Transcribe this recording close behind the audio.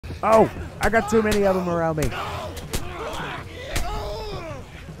Oh, I got too many of them around me.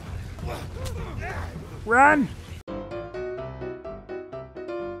 Run!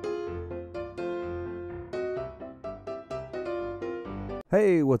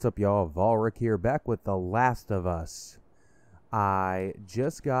 Hey, what's up, y'all? Volrych here, back with The Last of Us. I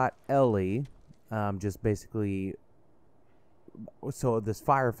just got Ellie, just basically, so this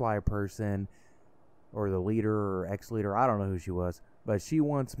Firefly person, or the leader, or ex-leader, I don't know who she was, but she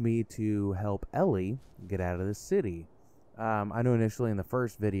wants me to help Ellie get out of the city. I know initially in the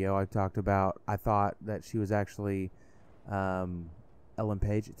first video I talked about, I thought that she was actually Ellen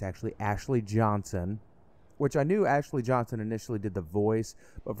Page. It's actually Ashley Johnson, which I knew Ashley Johnson initially did the voice,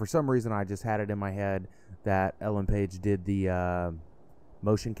 but for some reason I just had it in my head that Ellen Page did the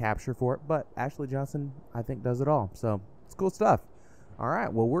motion capture for it, but Ashley Johnson, I think, does it all. So it's cool stuff. All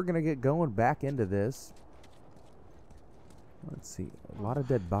right, well, we're going to get going back into this. Let's see, a lot of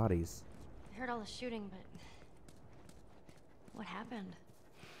dead bodies. I heard all the shooting, but what happened?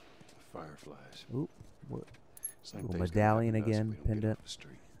 Fireflies. Ooh, what? Same Little thing's medallion gonna happen to us again, if we don't get pendant. off the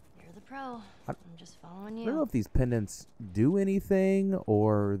street. You're the pro. I'm just following you. I don't know if these pendants do anything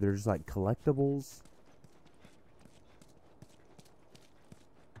or they're just like collectibles.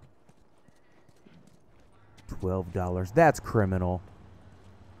 $12. That's criminal.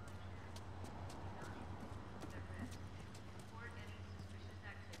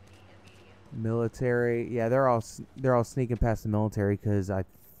 Military, yeah, they're all sneaking past the military because I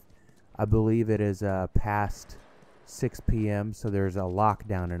believe it is past 6 p.m. so there's a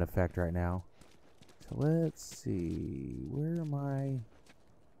lockdown in effect right now. So let's see, where am I?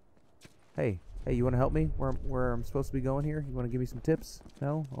 Hey, you want to help me? Where I'm supposed to be going here? You want to give me some tips?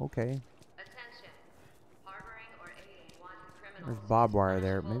 No? Okay. Attention. Harboring or aiding one criminal. There's barbed wire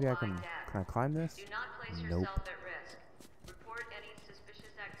there. Maybe I can I climb this? Do not place Nope. yourself at risk. Report any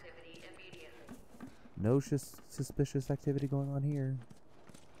suspicious activity immediately. No suspicious activity going on here.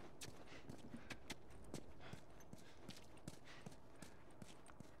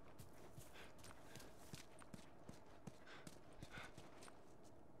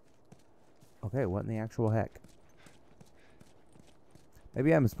 Okay, what in the actual heck?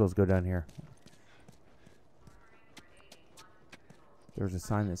 Maybe I'm supposed to go down here. There was a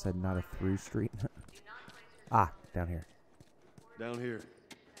sign that said not a through street. Ah, down here. Down here.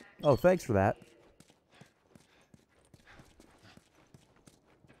 Oh, thanks for that.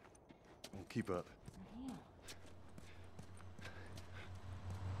 We'll keep up.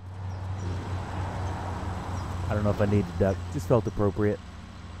 I don't know if I need to duck. Just felt appropriate.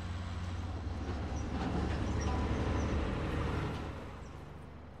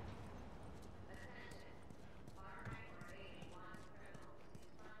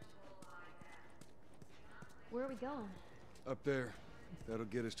 Where are we going? Up there. That'll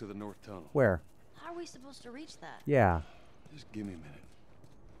get us to the north tunnel. Where? How are we supposed to reach that? Yeah. Just give me a minute.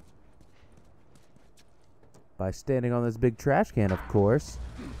 By standing on this big trash can, of course.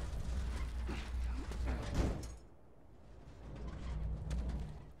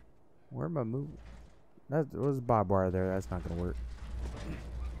 Where am I moving? That was barbed wire there. That's not gonna work.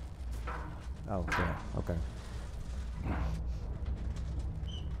 Oh, yeah. Okay.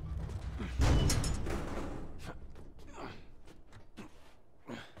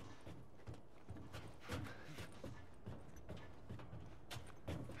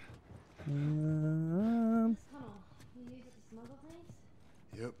 Tunnel. You use it to smuggle things?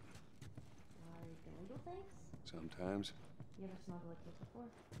 Yep. Illegal things? Sometimes. You ever smuggled like this before?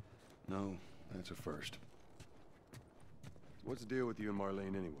 No, that's a first. What's the deal with you and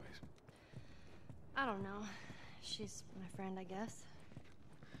Marlene anyways? I don't know. She's my friend, I guess.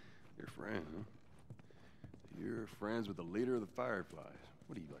 Your friend, huh? You're friends with the leader of the Fireflies.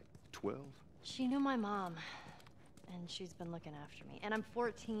 What are you, like 12? She knew my mom. And she's been looking after me. And I'm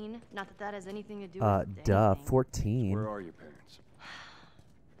 14. Not that that has anything to do with Duh, anything. 14. Where are your parents?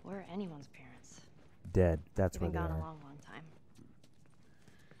 Where are anyone's parents? Dead. That's They've where been they gone a are. long, long time.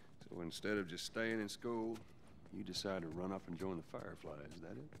 So instead of just staying in school, you decide to run off and join the Fireflies, is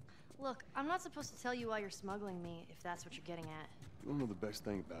that it? Look, I'm not supposed to tell you why you're smuggling me, if that's what you're getting at. You wanna know the best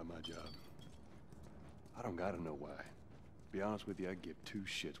thing about my job? I don't gotta know why. Be honest with you, I give two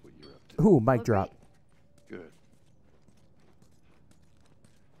shits what you're up to. Ooh, mic Well, drop. great. Good.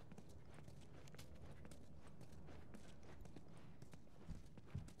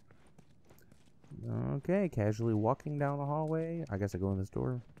 Okay, casually walking down the hallway. I guess I go in this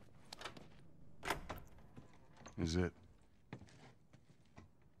door. Is it?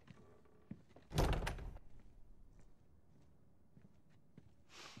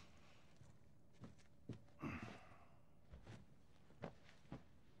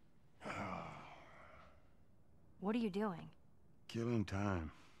 What are you doing? Killing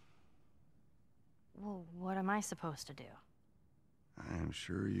time. Well, what am I supposed to do? I am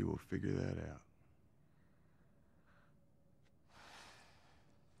sure you will figure that out.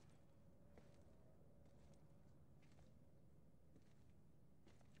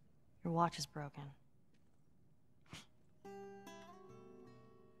 Your watch is broken.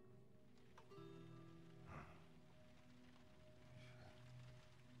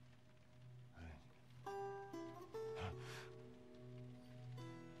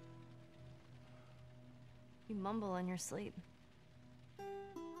 You mumble in your sleep. I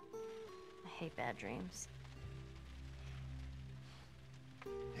hate bad dreams.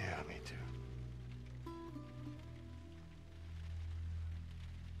 Yeah, me too.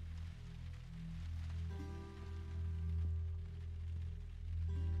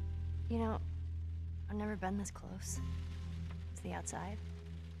 You know, I've never been this close to the outside.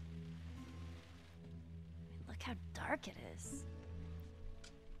 I mean, look how dark it is.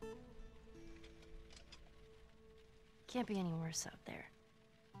 Can't be any worse out there.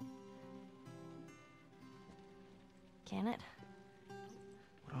 Can it?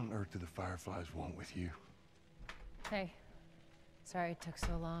 What on earth do the Fireflies want with you? Hey. Sorry it took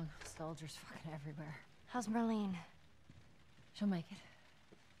so long. Soldiers fucking everywhere. How's Marlene? She'll make it.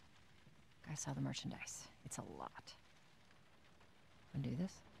 I saw the merchandise. It's a lot. Wanna do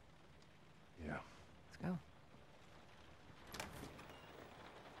this? Yeah. Let's go.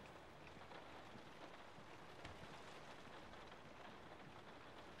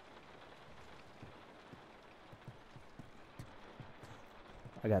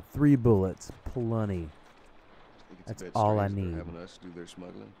 I got 3 bullets. Plenty. Think it's That's a bit all I strange need. they're having us do their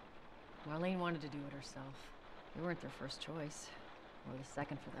smuggling. Marlene wanted to do it herself. We weren't their first choice. Or the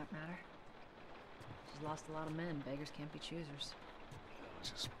second, for that matter. She's lost a lot of men. Beggars can't be choosers. I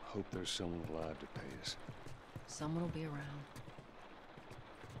just hope there's someone alive to pay us. Someone will be around.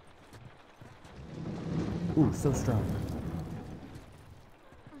 Ooh, so strong.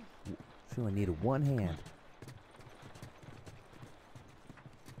 She only needed 1 hand.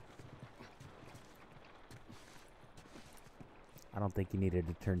 I don't think you needed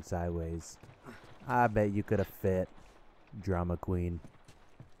to turn sideways. I bet you could have fit. Drama queen.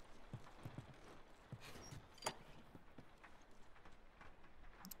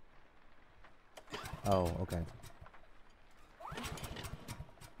 Oh, okay.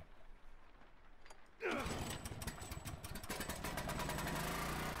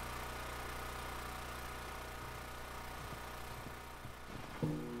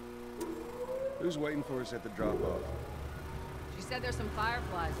 Who's waiting for us at the drop-off? She said there's some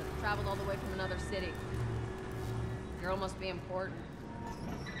fireflies that have traveled all the way from another city. Girl must be important.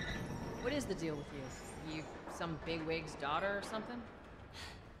 What is the deal with you? You some bigwig's daughter or something?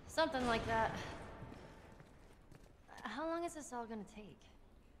 Something like that. How long is this all gonna take?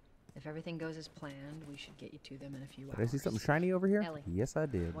 If everything goes as planned, we should get you to them in a few hours. Did I see something shiny over here? Ellie. Yes, I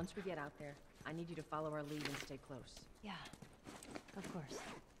did. Once we get out there, I need you to follow our lead and stay close. Yeah, of course.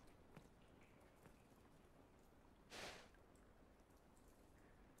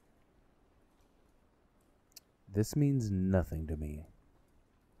 This means nothing to me.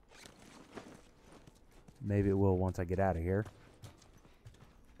 Maybe it will once I get out of here.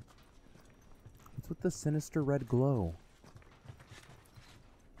 What's with the sinister red glow?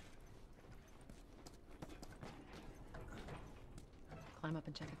 Climb up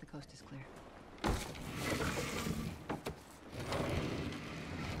and check if the coast is clear.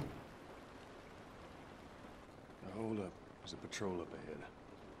 Now hold up. There's a patrol up ahead.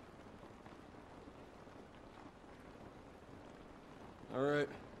 All right.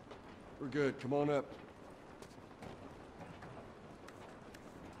 We're good. Come on up.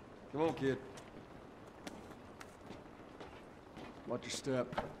 Come on, kid. Watch your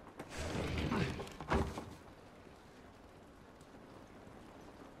step.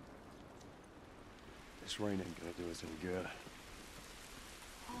 This rain ain't gonna do us any good.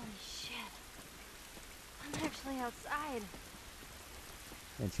 Holy shit. I'm actually outside.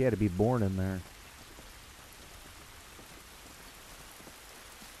 And she had to be born in there.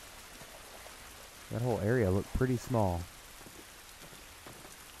 That whole area looked pretty small.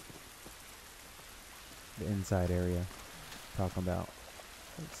 The inside area. Talking about.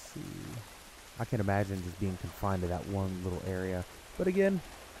 Let's see. I can imagine just being confined to that one little area. But again,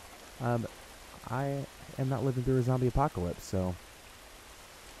 I am not living through a zombie apocalypse, so.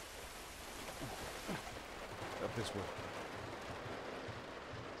 Up this way.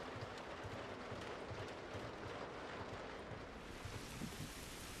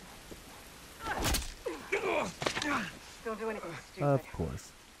 Don't do anything stupid. Of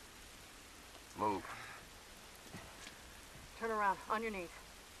course. Move. down, on your knees.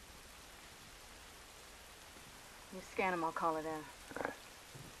 You scan him, I'll call it in. All right.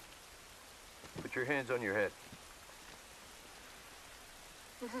 Put your hands on your head.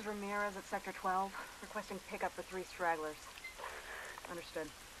 This is Ramirez at Sector 12, requesting pickup for 3 stragglers. Understood.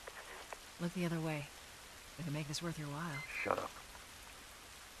 Look the other way. We can make this worth your while. Shut up.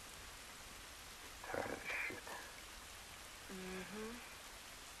 Tired of this shit. Mm-hmm.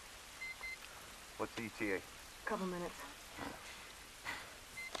 What's the ETA? Couple minutes.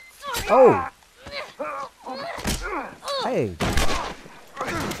 Oh! Hey!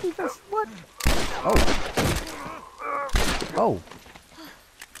 Jesus, what? Oh. Oh.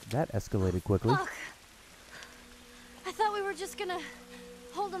 That escalated quickly. Fuck. I thought we were just gonna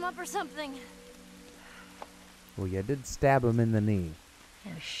hold him up or something. Well, you did stab him in the knee.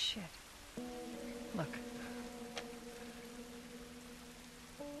 Oh, shit. Look.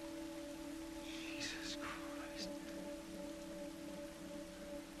 Jesus Christ.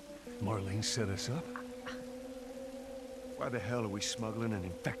 Marlene set us up? Why the hell are we smuggling an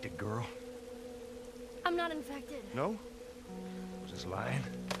infected girl? I'm not infected. No? Was this lying?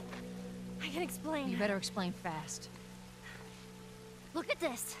 I can explain. You better explain fast. Look at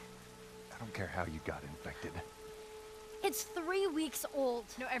this. I don't care how you got infected. It's 3 weeks old.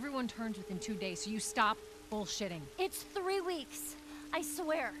 No, everyone turns within 2 days, so you stop bullshitting. It's 3 weeks. I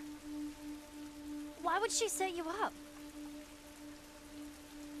swear. Why would she set you up?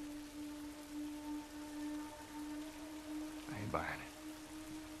 I ain't buying it.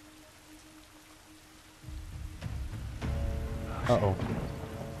 Uh-oh.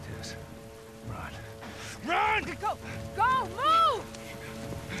 Tess, run. Run! Go! Go! Move!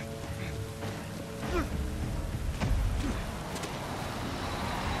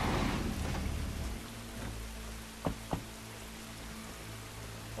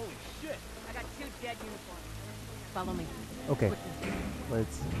 Holy shit! I got 2 dead uniforms. Follow me. Okay.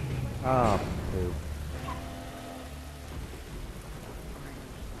 Let's... Oh, poop.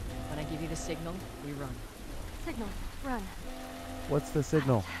 When I give you the signal, we run. Signal. Run. What's the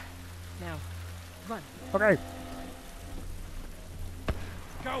signal? Now, run. Okay.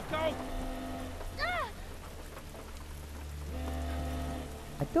 Go, go!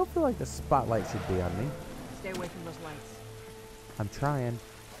 I don't feel like the spotlight should be on me. Stay away from those lights. I'm trying.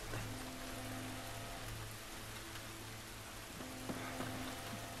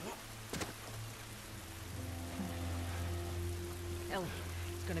 Ellie,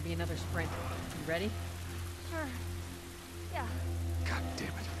 it's gonna be another sprint. You ready? Sure. Yeah. God damn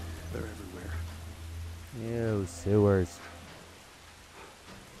it. They're everywhere. Ew, sewers.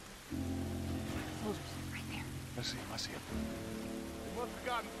 Soldiers, right there. I see him, I see him. They must have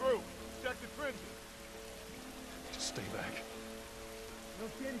gotten through. Check the trenches. Just stay back. I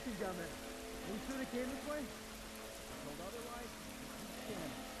don't see anything down there. Are we sure they came this way? Told otherwise?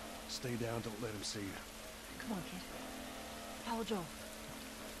 Stay down, don't let him see you. Come on, kid. Follow Joel.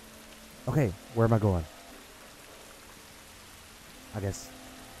 Okay, where am I going? I guess.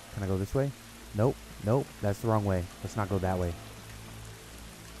 Can I go this way? Nope. Nope. That's the wrong way. Let's not go that way.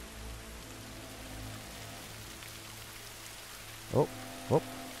 Oh. Oh.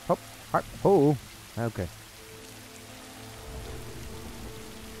 Oh. Oh. Okay.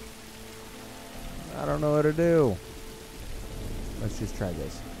 I don't know what to do. Let's just try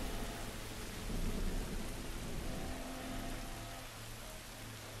this.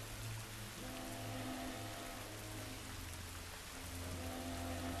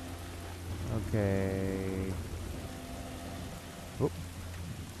 Okay. Oh. You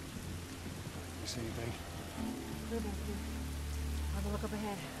see anything? Clear back here. Have a look up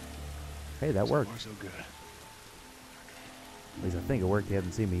ahead. Hey, that worked. So far, so good. At least I think it worked. He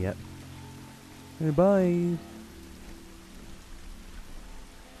hasn't seen me yet. Hey, bye.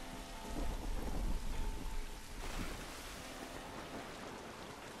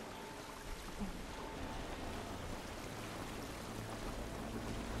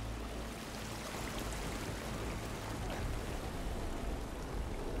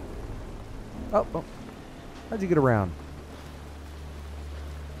 Oh, oh. How'd you get around?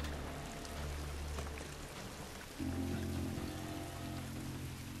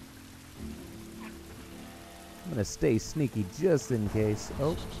 I'm gonna stay sneaky just in case.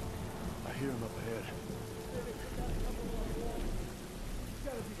 Oh, I hear him up ahead.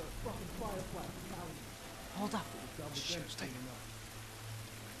 Hold up. Shit, stay.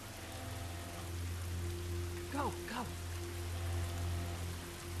 Go, go.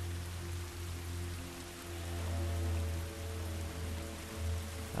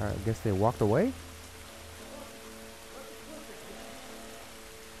 alright, I guess they walked away?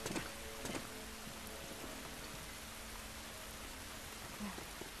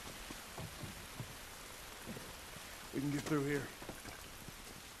 through here.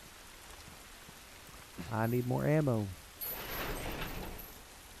 I need more ammo.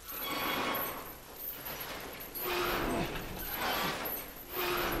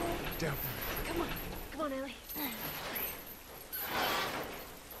 Down. Come on. Come on, Ellie.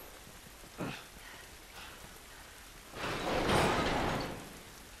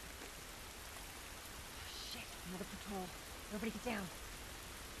 Shit, another patrol. Everybody get down.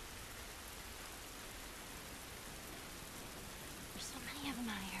 There's so many of them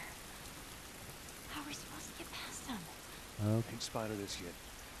out here. How are we supposed to get past them? Okay. Ain't spotted this yet.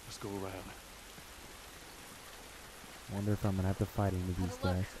 Let's go around. Wonder if I'm gonna have to fight any of these Have a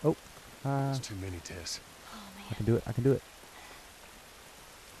look. guys. Oh, There's too many, Tess. Oh, man. I can do it. I can do it.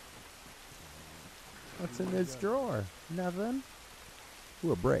 What's in this drawer? Nothing.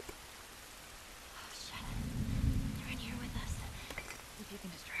 Ooh, a brick. Oh, shit. They're in here with us. See if you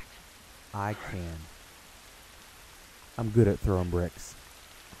can distract them. I can. I'm good at throwing bricks.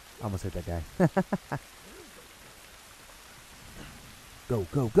 I almost hit that guy. Go,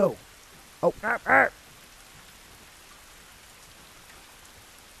 go, go. Oh,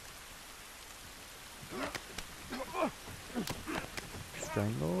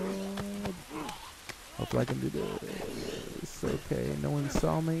 Strangled. Hopefully I can do this. Okay, no one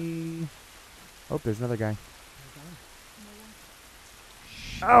saw me. Oh, there's another guy.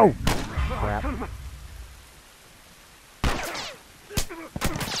 Oh! Crap.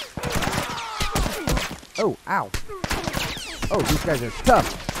 Oh, ow. Oh, these guys are tough.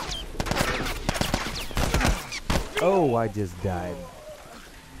 Oh, I just died.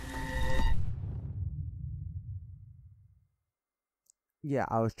 Yeah,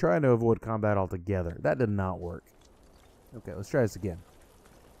 I was trying to avoid combat altogether. That did not work. Okay, let's try this again.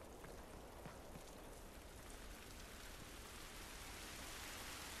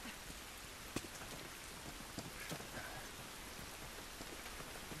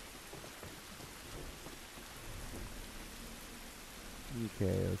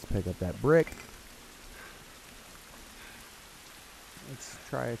 Okay, let's pick up that brick. Let's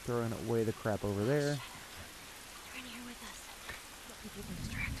try throwing away the crap over there. They're in here with us. See if you can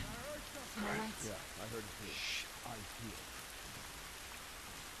distract them. See my lights? Yeah, I heard it too. Shh, I hear.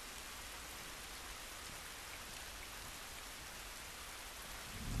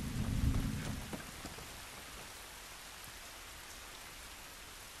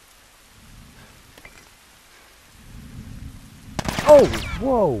 Oh,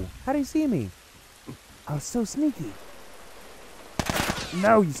 whoa. How do you see me? I was so sneaky.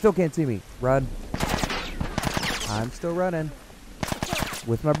 No, you still can't see me. Run. I'm still running.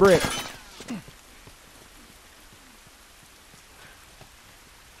 With my brick.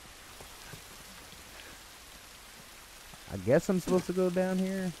 I guess I'm supposed to go down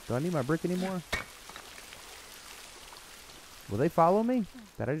here. Do I need my brick anymore? Will they follow me?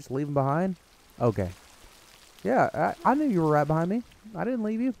 Did I just leave them behind? Okay. Yeah, I knew you were right behind me. I didn't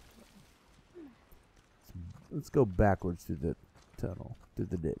leave you. Let's go backwards through the tunnel, through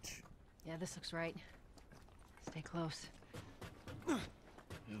the ditch. Yeah, this looks right. Stay close. At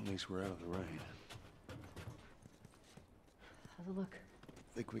least we're out of the rain. How's it look?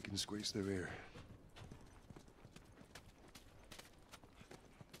 Think we can squeeze through here.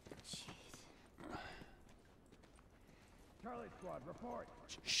 Charlie Squad, report.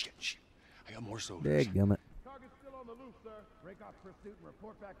 Shit. I got more soldiers. Dadgummit. Target's still on the loose, sir. Break off pursuit and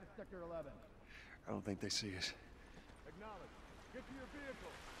report back to Sector 11. I don't think they see us. Acknowledge. Get to your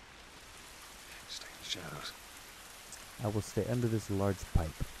vehicle. Stay in the shadows. I will stay under this large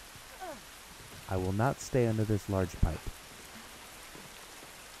pipe. I will not stay under this large pipe.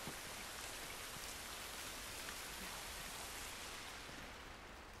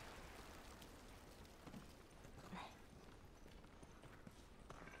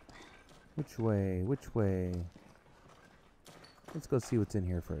 Which way? Which way? Let's go see what's in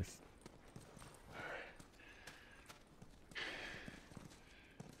here first.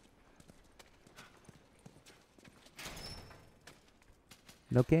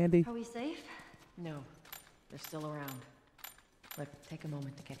 No candy? Are we safe? No, they're still around. Look, take a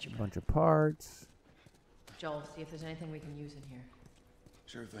moment to catch your breath. Bunch of parts. Joel, see if there's anything we can use in here.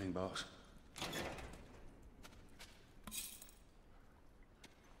 Sure thing, boss.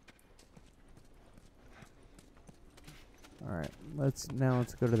 All right, let's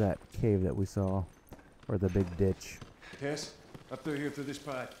go to that cave that we saw, or the big ditch. Tess, up through here through this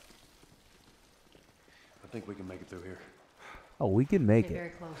pipe. I think we can make it through here. Oh, we can make Stay it. very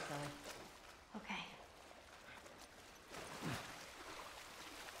close, Ellie. Okay.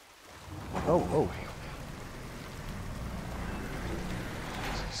 Oh.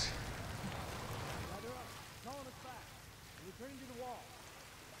 Jesus. Calling us back.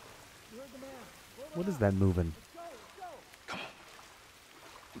 is that moving?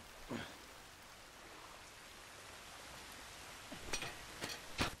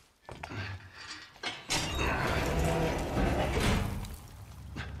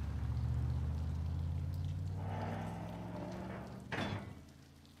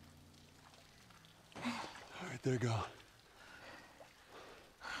 All right, they're gone.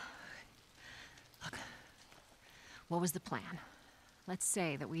 Look, what was the plan? Let's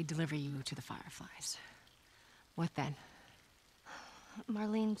say that we deliver you to the Fireflies. What then?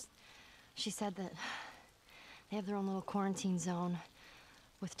 Marlene, she said that they have their own little quarantine zone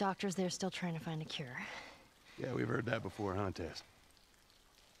with doctors there still trying to find a cure. Yeah, we've heard that before, huh, Tess?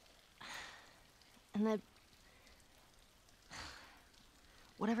 And that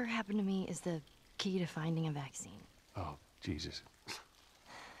whatever happened to me is the key to finding a vaccine. Oh, Jesus.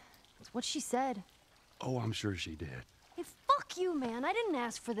 That's what she said. Oh, I'm sure she did. Hey, fuck you, man. I didn't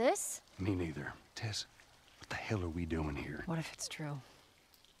ask for this. Me neither. Tess, what the hell are we doing here? What if it's true?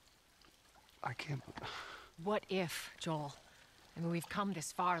 I can't... What if, Joel? I mean, we've come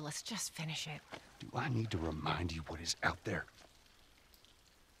this far. Let's just finish it. Do I need to remind you what is out there?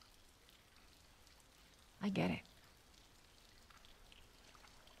 I get it.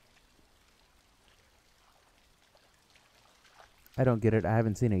 I don't get it. I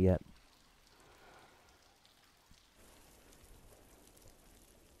haven't seen it yet.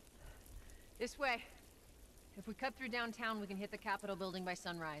 This way. If we cut through downtown, we can hit the Capitol building by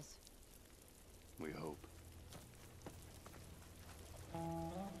sunrise. We hope.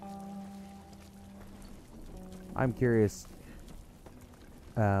 I'm curious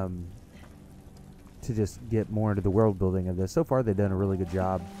to just get more into the world building of this. So far, they've done a really good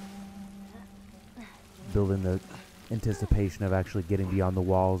job building the anticipation of actually getting beyond the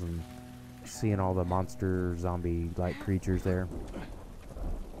walls and seeing all the monster zombie-like creatures there.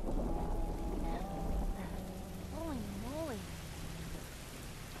 Holy moly.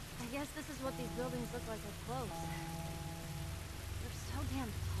 I guess this is what these buildings look like up close. They're so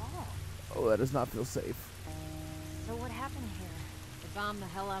damn tall. Oh, that does not feel safe. So what happened here? They bombed the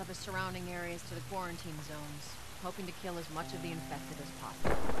hell out of the surrounding areas to the quarantine zones, hoping to kill as much of the infected as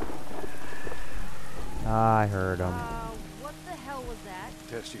possible. I heard them. What the hell was that?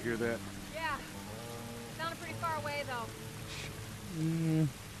 Tess, you hear that? Yeah. It sounded pretty far away, though.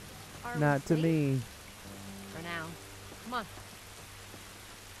 Are we Not to safe? me. For now. Come on.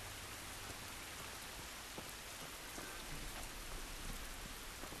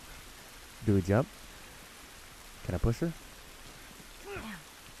 Do we jump? Can I push her? Damn,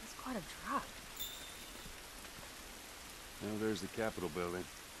 that's quite a drop. Well, there's the Capitol building.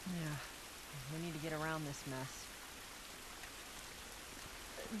 Yeah. We need to get around this mess.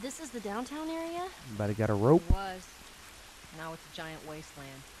 This is the downtown area? Somebody got a rope? It was. Now it's a giant wasteland.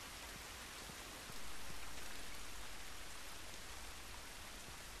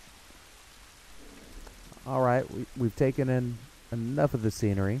 All right, we've taken in enough of the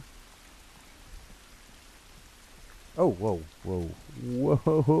scenery. Oh, whoa, whoa,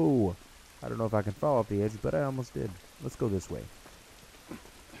 whoa. I don't know if I can fall off the edge, but I almost did. Let's go this way.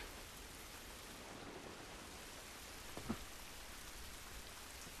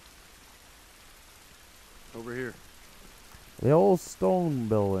 Over here. The old stone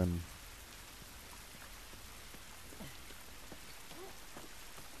building.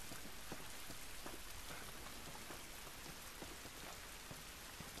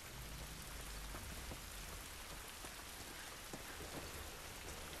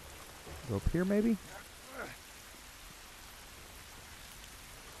 Go up here, maybe?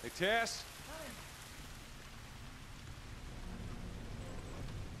 Hey, Tess?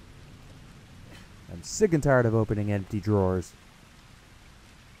 I'm sick and tired of opening empty drawers.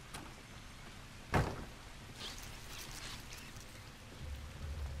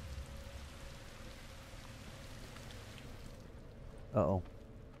 Uh-oh.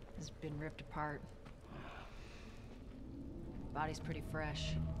 It's been ripped apart. Body's pretty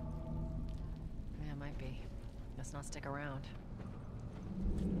fresh. Yeah, it might be. Let's not stick around.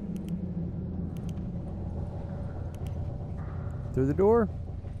 Through the door?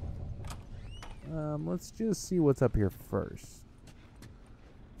 Let's just see what's up here first.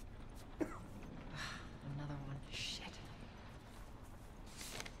 Another one. Shit.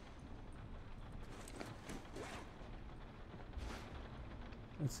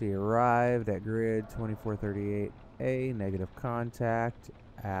 Let's see, arrived at grid 2438A, negative contact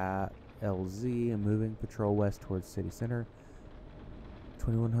at LZ, and moving patrol west towards city center.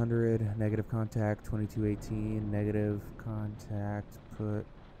 2100, negative contact, 2218, negative contact, put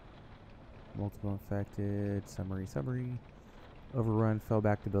multiple infected, summary. Overrun, fell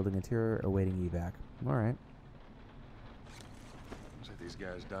back to building interior, awaiting evac. All right. Looks like these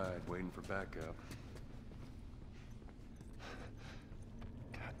guys died waiting for backup.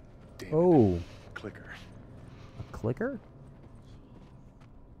 God damn it. Oh, Clicker. a clicker?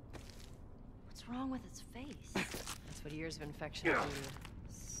 What's wrong with its face? That's what years of infection do to you.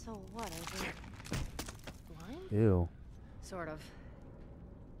 So what? Is it blind? Ew. Sort of.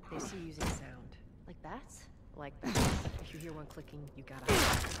 They see using sound. Like bats? Like that. If you hear one clicking, you gotta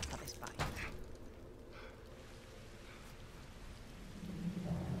hide. That's how they spy.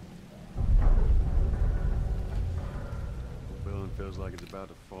 The building feels like it's about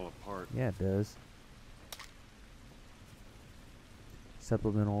to fall apart. Yeah, it does.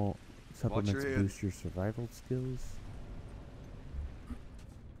 Supplements your head. boost your survival skills.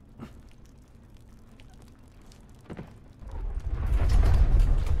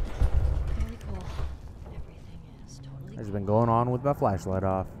 Very cool. Everything is totally I've cool. been going on with my flashlight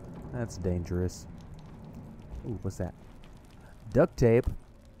off. That's dangerous. Ooh, what's that? Duct tape.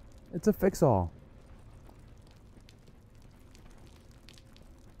 It's a fix-all.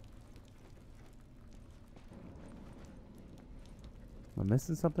 Am I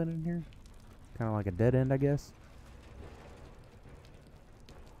missing something in here? Kind of like a dead end, I guess.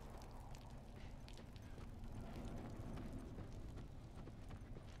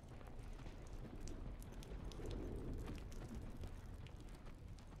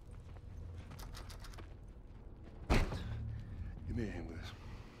 Give me a hand with this.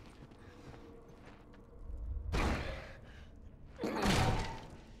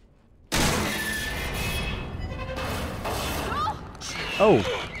 Oh!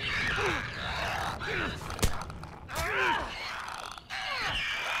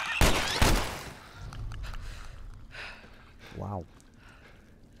 Wow.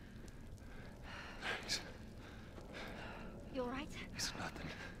 You alright? It's nothing.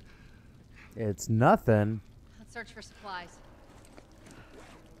 It's nothing. Let's search for supplies.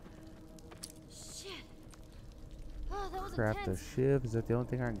 Shit. Oh, that was Craft a intense. shiv. Is that the only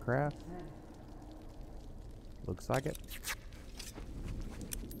thing I can craft? Looks like it.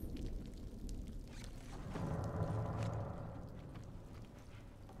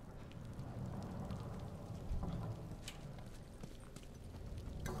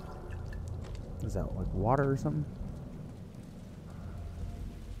 Is that like water or something?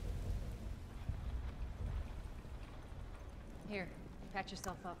 Here, patch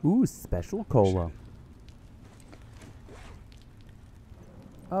yourself up. Ooh, special cola.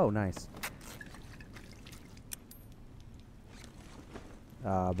 Oh, nice.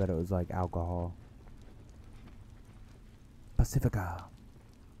 I bet it was like alcohol. Pacifica.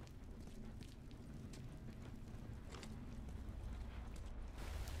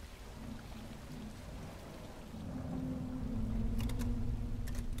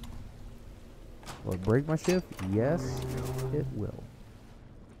 Will it break my shift? Yes, it will.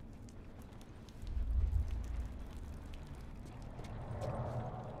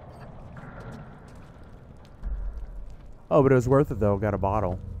 Oh, but it was worth it though. Got a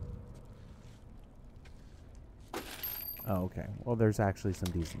bottle. Oh, okay. Well, there's actually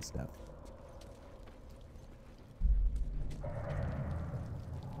some decent stuff.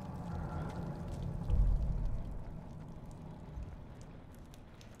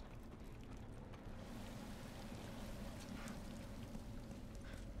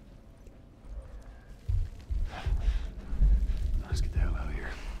 Let's get the hell out of here.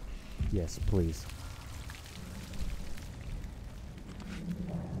 Yes, please.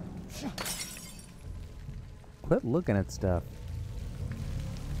 Quit looking at stuff.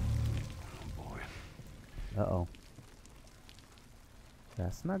 Oh boy. Uh-oh.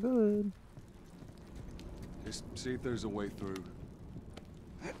 That's not good. Just see if there's a way through.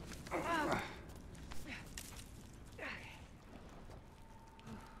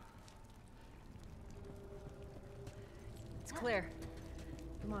 It's clear.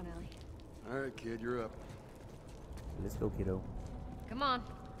 Come on, Ellie. All right, kid, you're up. Let's go, kiddo. Come on.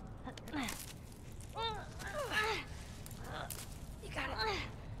 You got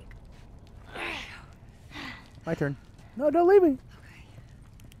it. My turn. No, don't leave me.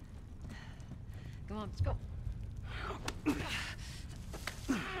 Come on, let's go.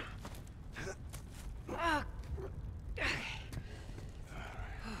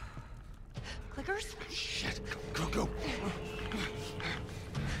 Clickers? Shit. Go, go.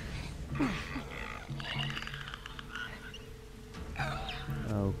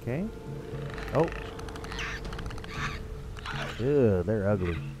 Okay. Oh. Ew, they're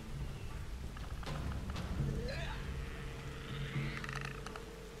ugly.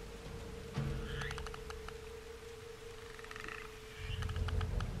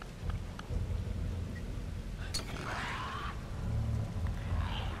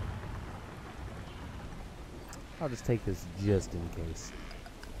 I'll just take this just in case.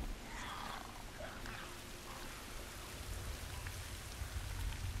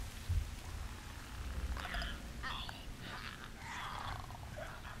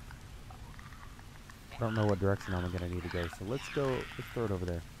 I don't know what direction I'm gonna need to go, so let's go. Let's throw it over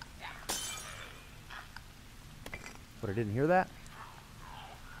there. But I didn't hear that.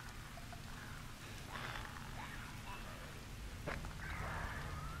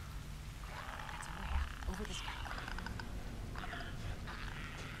 Over this way.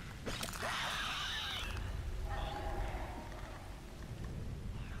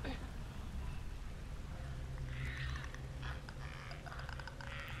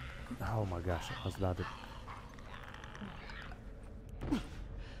 Oh my gosh, I was about to.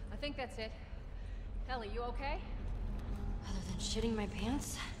 I think that's it. Ellie, you okay? Other than shitting my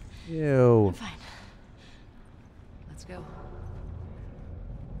pants, Ew. I'm fine. Let's go.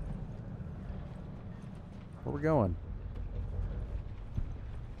 Where we going?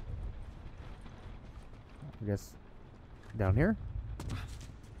 I guess down here?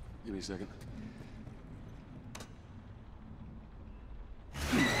 Give me a second.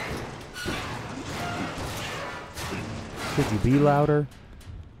 Could you be louder?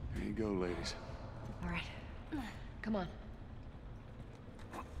 Here you go, ladies. All right. Come on.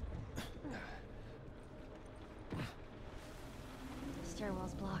 The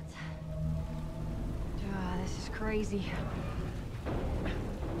stairwell's blocked. This is crazy.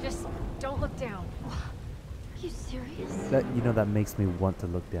 Just don't look down. Are you serious? That, you know, that makes me want to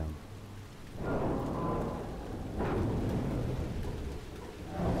look down.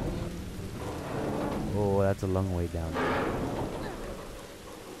 Oh, that's a long way down.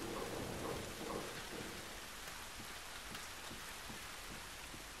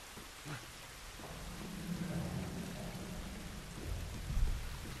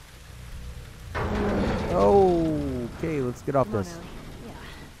 Oh, okay, let's get off Come on, this. Ellie. Yeah.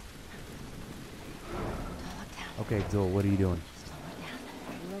 Don't look down. Okay, Joel, what are you doing? Just don't look down.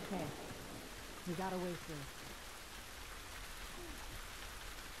 You're okay. We got away through.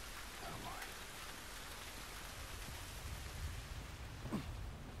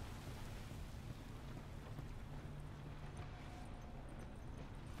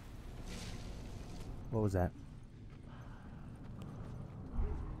 What was that?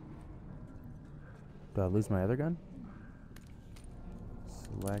 Do I lose my other gun?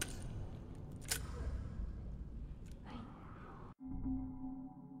 Select.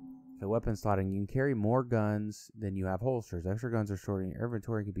 The weapon slotting. You can carry more guns than you have holsters. Extra guns are stored in your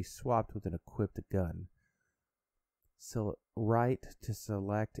inventory and can be swapped with an equipped gun. So right to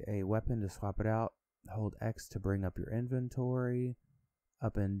select a weapon to swap it out. Hold X to bring up your inventory.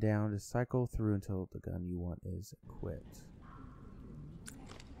 Up and down to cycle through until the gun you want is equipped.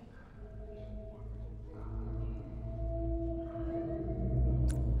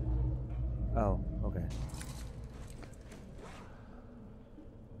 Oh, okay.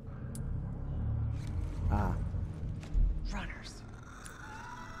 Ah. Runners.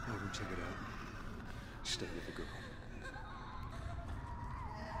 I'll go check it out. Stay with the girl.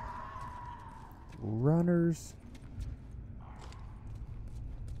 Runners.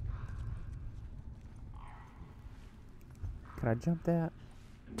 Can I jump that?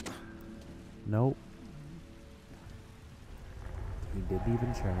 Nope. He didn't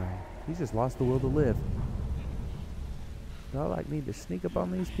even try. He's just lost the will to live. Do I like need to sneak up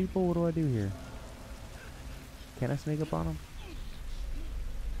on these people? What do I do here? Can I sneak up on them?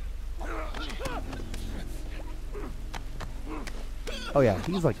 Oh yeah,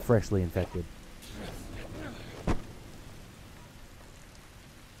 he's like freshly infected.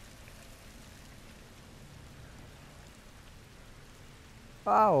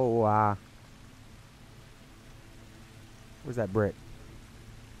 Oh, where's that brick?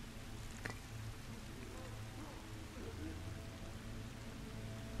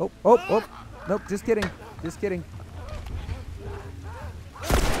 Oh, oh, oh. Nope, just kidding. Just kidding.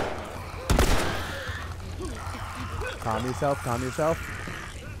 Calm yourself, calm yourself.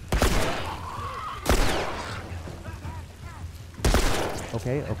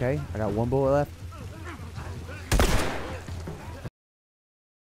 Okay, okay. I got one bullet left.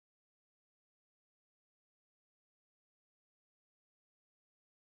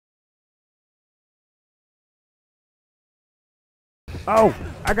 Oh,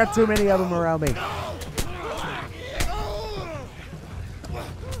 I got too many of them around me.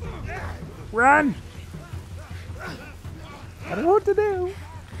 Run! I don't know what to do.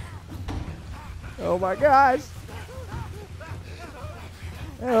 Oh my gosh.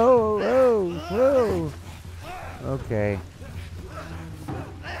 Oh, oh, oh. Okay.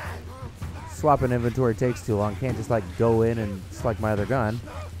 swapping inventory takes too long. Can't just like go in and select my other gun.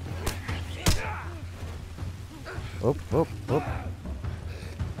 Oop, oop, oop.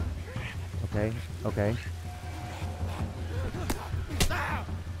 Okay, okay.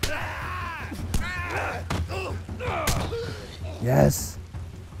 Yes.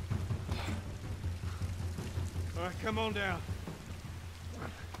 All right, come on down.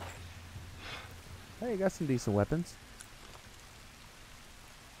 Hey, you got some decent weapons.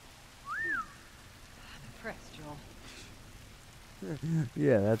 I'm impressed, Joel.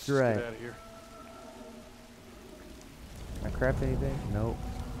 Yeah, that's Let's right. get out of here. Can I craft anything? Nope.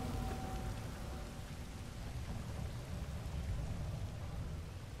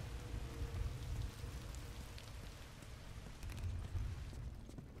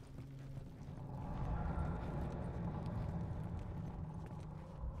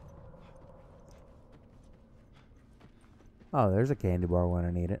 Oh, there's a candy bar when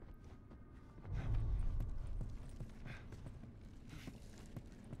I need it.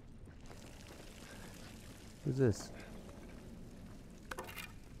 Who's this?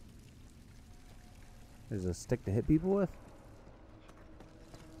 There's a stick to hit people with?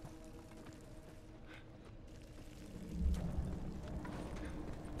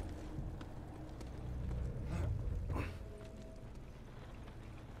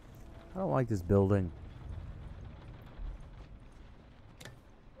 I don't like this building.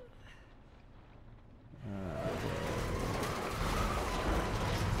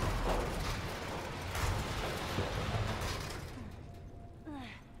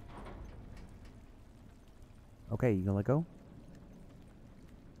 Okay, you gonna let go?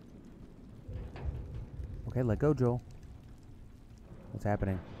 Okay, let go, Joel. What's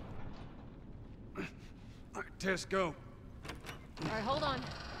happening? All right, Tess, go. All right, hold on.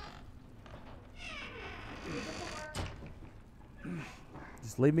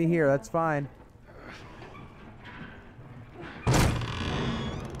 Just leave me here, that's fine.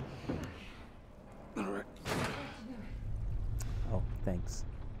 All right. Oh, thanks.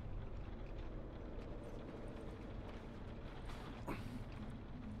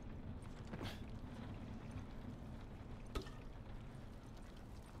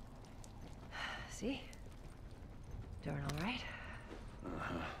 See? Doing all right?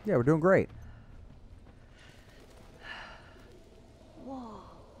 Yeah, we're doing great. Whoa.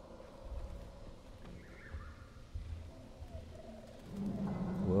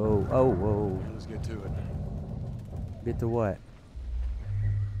 Whoa, oh, whoa. Let's get to it. Get to what?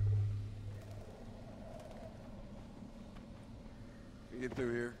 You get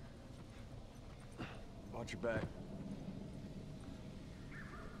through here. Watch your back.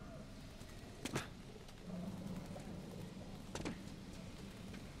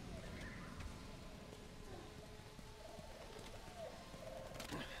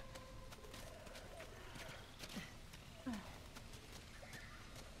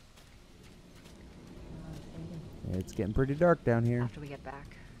 It's getting pretty dark down here. After we get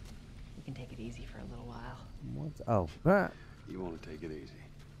back, we can take it easy for a little while. What's oh? Ah. You want to take it easy.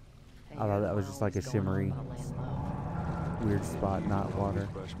 Hey, I thought you're that the was one just like a always going on shimmery about laying low. weird spot, not water.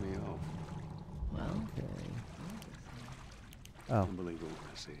 Brush me off. Well, Okay. I Oh, don't believe it when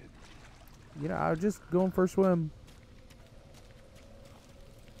I see it. you know, I was just going for a swim.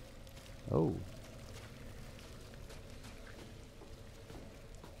 Oh.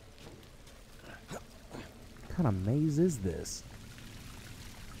 What kind of maze is this?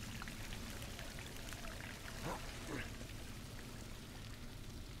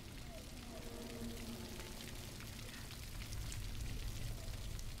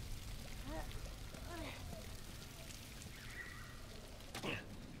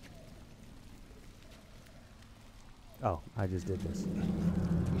 Oh, I just did this.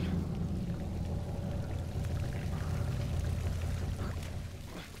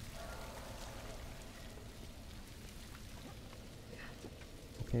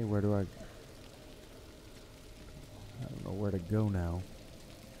 Okay, where do I don't know where to go now.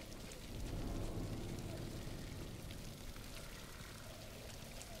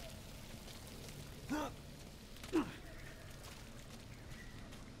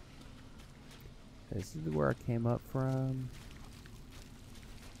 This is where I came up from.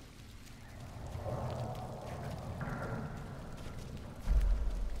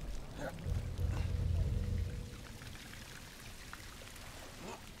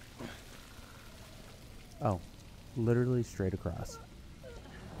 Oh, literally straight across.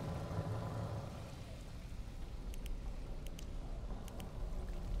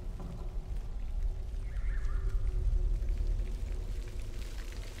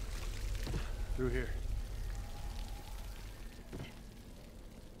 Through here.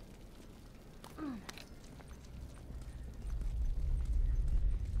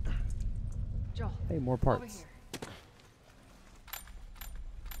 Hey, more Over parts. here.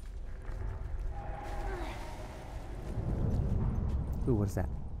 Ooh, what is that?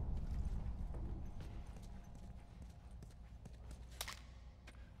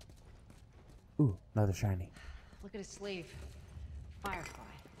 Ooh, another shiny. Look at his sleeve. Firefly.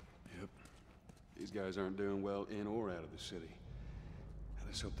 Yep. These guys aren't doing well in or out of the city.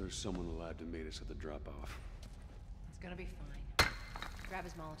 I just hope there's someone alive to meet us at the drop-off. It's gonna be fine. Grab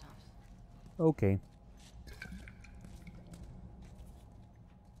his Molotovs. Okay.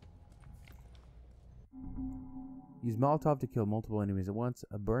 Use Molotov to kill multiple enemies at once.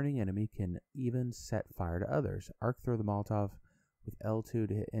 A burning enemy can even set fire to others. Arc throw the Molotov with L2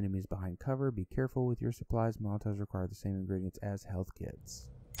 to hit enemies behind cover. Be careful with your supplies. Molotovs require the same ingredients as health kits.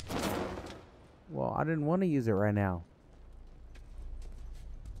 Well, I didn't want to use it right now.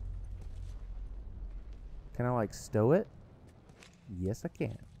 Can I, like, stow it? Yes, I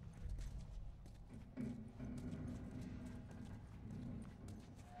can.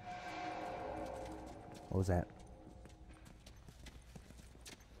 What was that?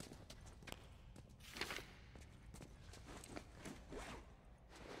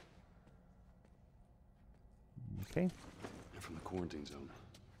 Okay. They're from the quarantine zone.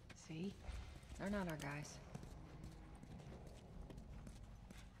 See? They're not our guys.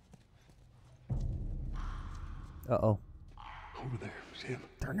 Uh-oh. Over there, see him?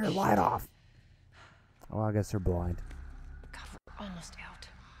 Turn your light off. Oh, I guess they're blind. Cover almost out.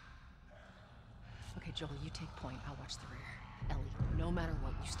 Okay, Joel, you take point. I'll watch the rear. Ellie, no matter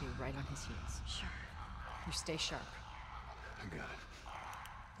what, you stay right on his heels. Sure. You stay sharp. I got it.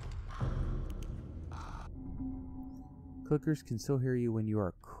 Clickers can still hear you when you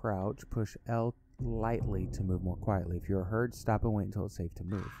are crouched. Push L lightly to move more quietly. If you are heard, stop and wait until it's safe to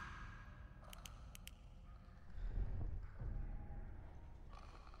move.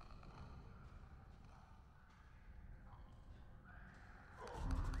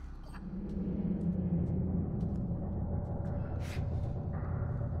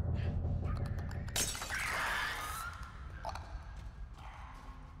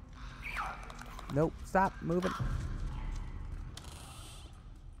 Nope, stop moving.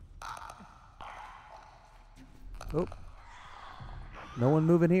 Oh. No one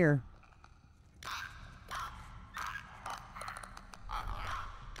moving here.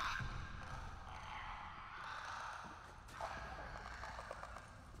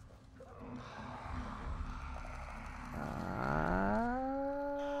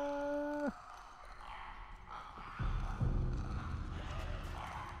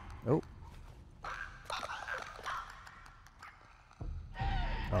 Oh.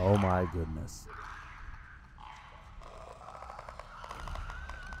 Oh my goodness.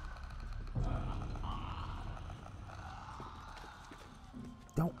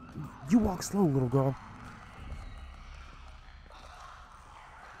 Don't. You walk slow, little girl.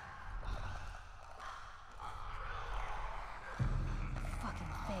 Fucking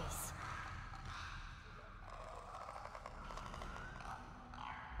face.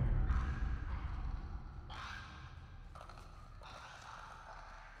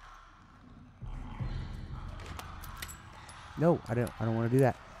 No, I don't want to do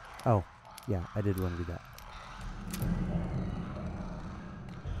that. Oh, yeah, I did want to do that.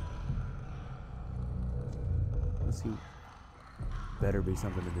 Let's see. Better be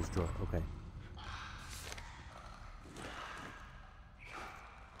something in this drawer. Okay.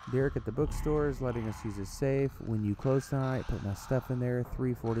 Derek at the bookstore is letting us use his safe. When you close tonight, put my stuff in there.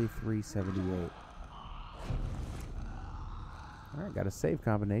 343.78. Alright, got a save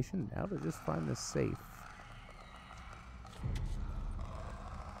combination. Now to just find the safe.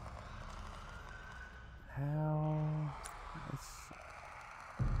 How?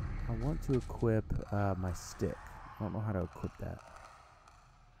 I want to equip my stick. I don't know how to equip that.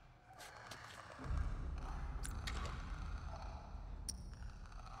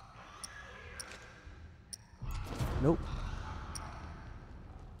 Nope.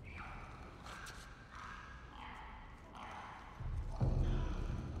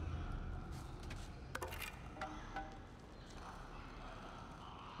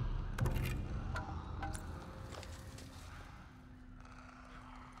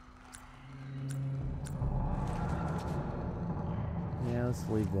 Yeah, let's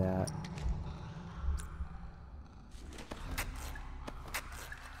leave that.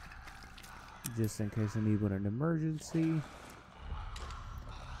 Just in case I need one in an emergency.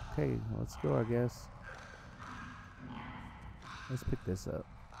 Okay, let's go, I guess. Let's pick this up.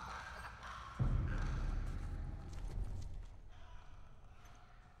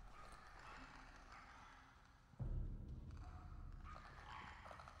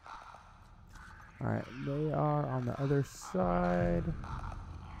 Alright, they are on the other side.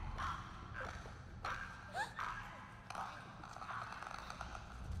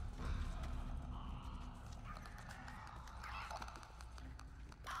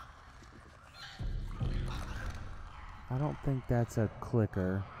 I don't think that's a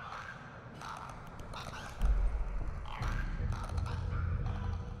clicker.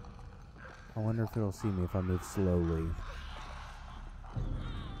 I wonder if it'll see me if I move slowly.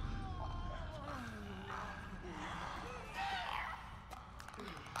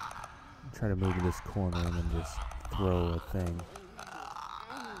 Try to move to this corner and then just throw a thing.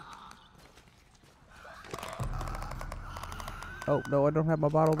 Oh, no, I don't have my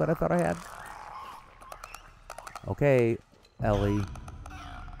bottle that I thought I had. Okay, Ellie.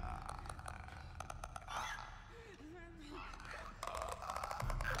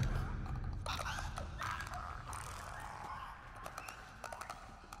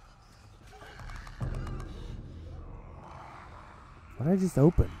 What did I just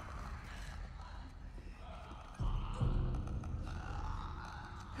open?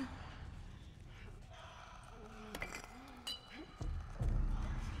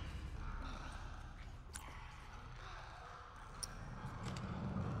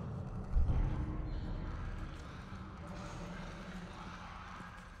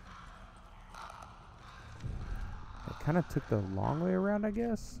 Kind of took the long way around, I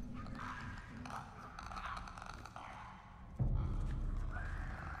guess.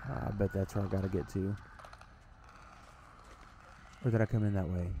 I bet that's where I gotta get to. Or did I come in that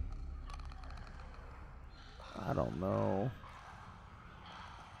way? I don't know.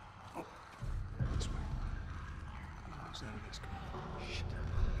 This way. Who's out of this car? Shit.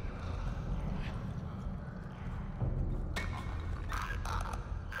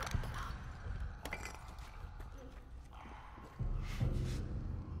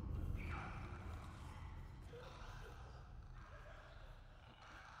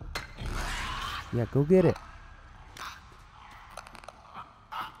 Yeah, go get it.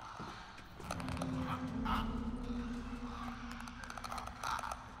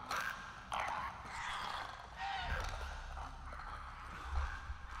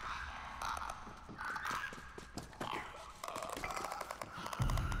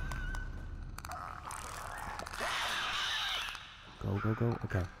 Go, go, go.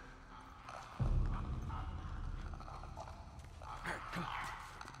 Okay.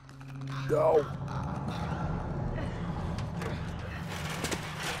 Go.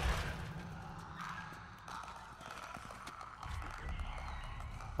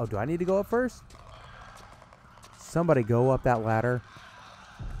 Oh, do I need to go up first? Somebody go up that ladder.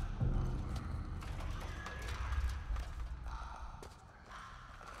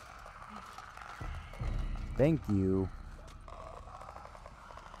 Thank you.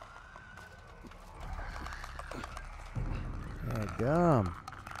 Yeah, gum.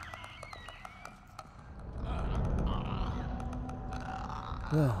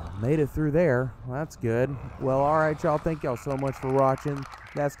 Well, made it through there. Well, that's good. Well, alright, y'all. Thank y'all so much for watching.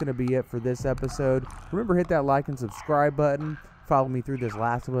 That's going to be it for this episode. Remember, hit that like and subscribe button. Follow me through this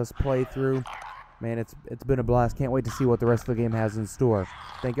Last of Us playthrough. Man, it's been a blast. Can't wait to see what the rest of the game has in store.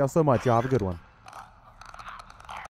 Thank y'all so much. Y'all have a good one.